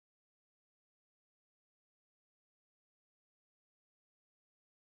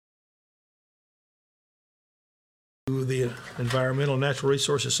The Environmental and Natural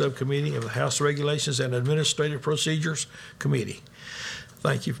Resources Subcommittee of the House Regulations and Administrative Procedures Committee.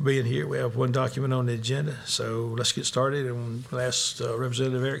 Thank you for being here. We have one document on the agenda, so let's get started, and we'll ask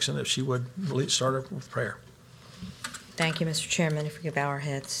Representative Erickson if she would start with prayer. Thank you, Mr. Chairman. If we could bow our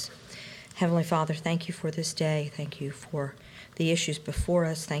heads. Heavenly Father, thank you for this day. Thank you for the issues before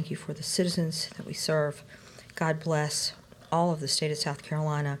us. Thank you for the citizens that we serve. God bless all of the state of South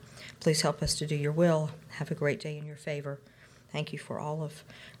Carolina. Please help us to do your will. Have a great day in your favor. Thank you for all of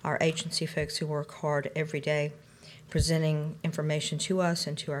our agency folks who work hard every day presenting information to us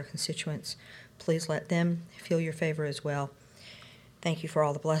and to our constituents. Please let them feel your favor as well. Thank you for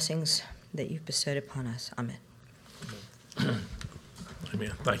all the blessings that you've bestowed upon us. Amen.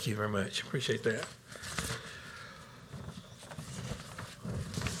 Amen. Thank you very much. Appreciate that.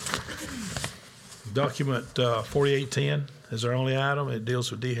 Document 4810 is our only item. It deals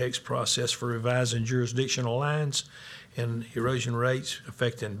with DHEC's process for revising jurisdictional lines and erosion rates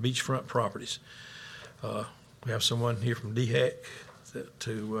affecting beachfront properties. We have someone here from DHEC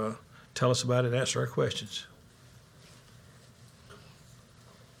to tell us about it and answer our questions.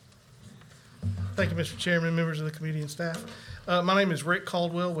 Thank you, Mr. Chairman, members of the committee and staff. My name is Rick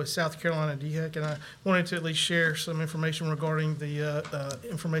Caldwell with South Carolina DHEC, and I wanted to at least share some information regarding the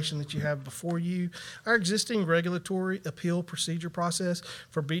information that you have before you. Our existing regulatory appeal procedure process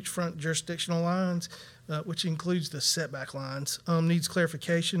for beachfront jurisdictional lines, which includes the setback lines, needs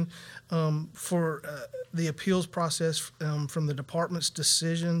clarification for the appeals process from the department's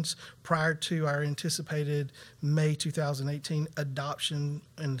decisions prior to our anticipated May 2018 adoption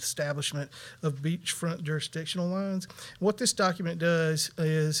and establishment of beachfront jurisdictional lines. What this document does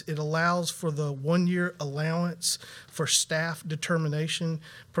is it allows for the 1-year allowance for staff determination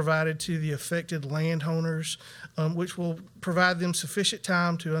provided to the affected landowners, which will provide them sufficient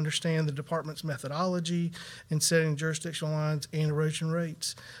time to understand the department's methodology in setting jurisdictional lines and erosion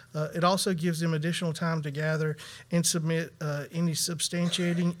rates. It also gives them additional time to gather and submit any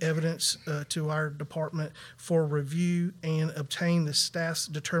substantiating evidence to our department for review and obtain the staff's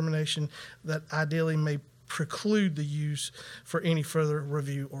determination that ideally may preclude the use for any further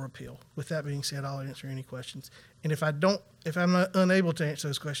review or appeal. With that being said, I'll answer any questions. And if I'm unable to answer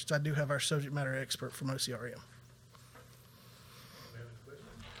those questions, I do have our subject matter expert from OCRM.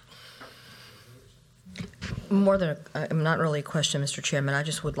 More than not really a question, Mr. Chairman. I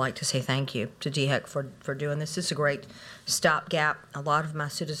just would like to say thank you to DHEC for doing this. This is a great stopgap. A lot of my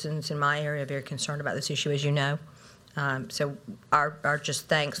citizens in my area are very concerned about this issue, as you know. So our just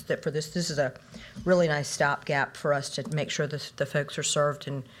thanks that for this. This is a really nice stopgap for us to make sure the folks are served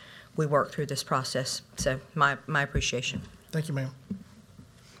and we work through this process. So my appreciation. Thank you, ma'am.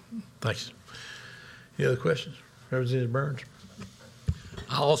 Thanks. Any other questions? Representative Burns?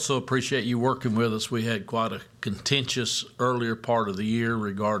 I also appreciate you working with us. We had quite a contentious earlier part of the year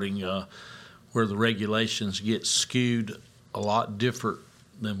regarding where the regulations get skewed a lot different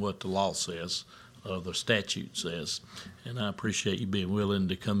than what the law says, the statute says. And I appreciate you being willing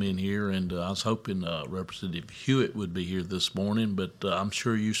to come in here. And I was hoping Representative Hewitt would be here this morning, but I'm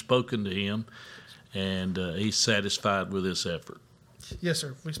sure you've spoken to him, and he's satisfied with this effort. Yes,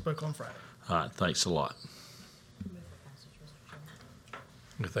 sir. We spoke on Friday. All right. Thanks a lot.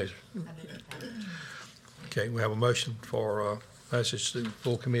 Thanks. Okay, we have a motion for passage to the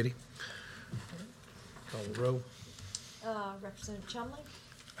full committee. Call the roll. Representative Chumley.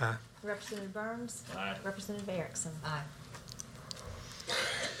 Aye. Representative Burns. Aye. Representative Erickson. Aye.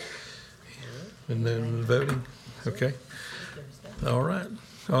 And then voting. Okay. All right.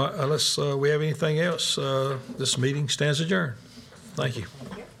 Unless we have anything else, this meeting stands adjourned. Thank you.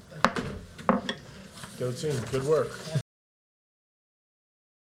 Go team. Good work.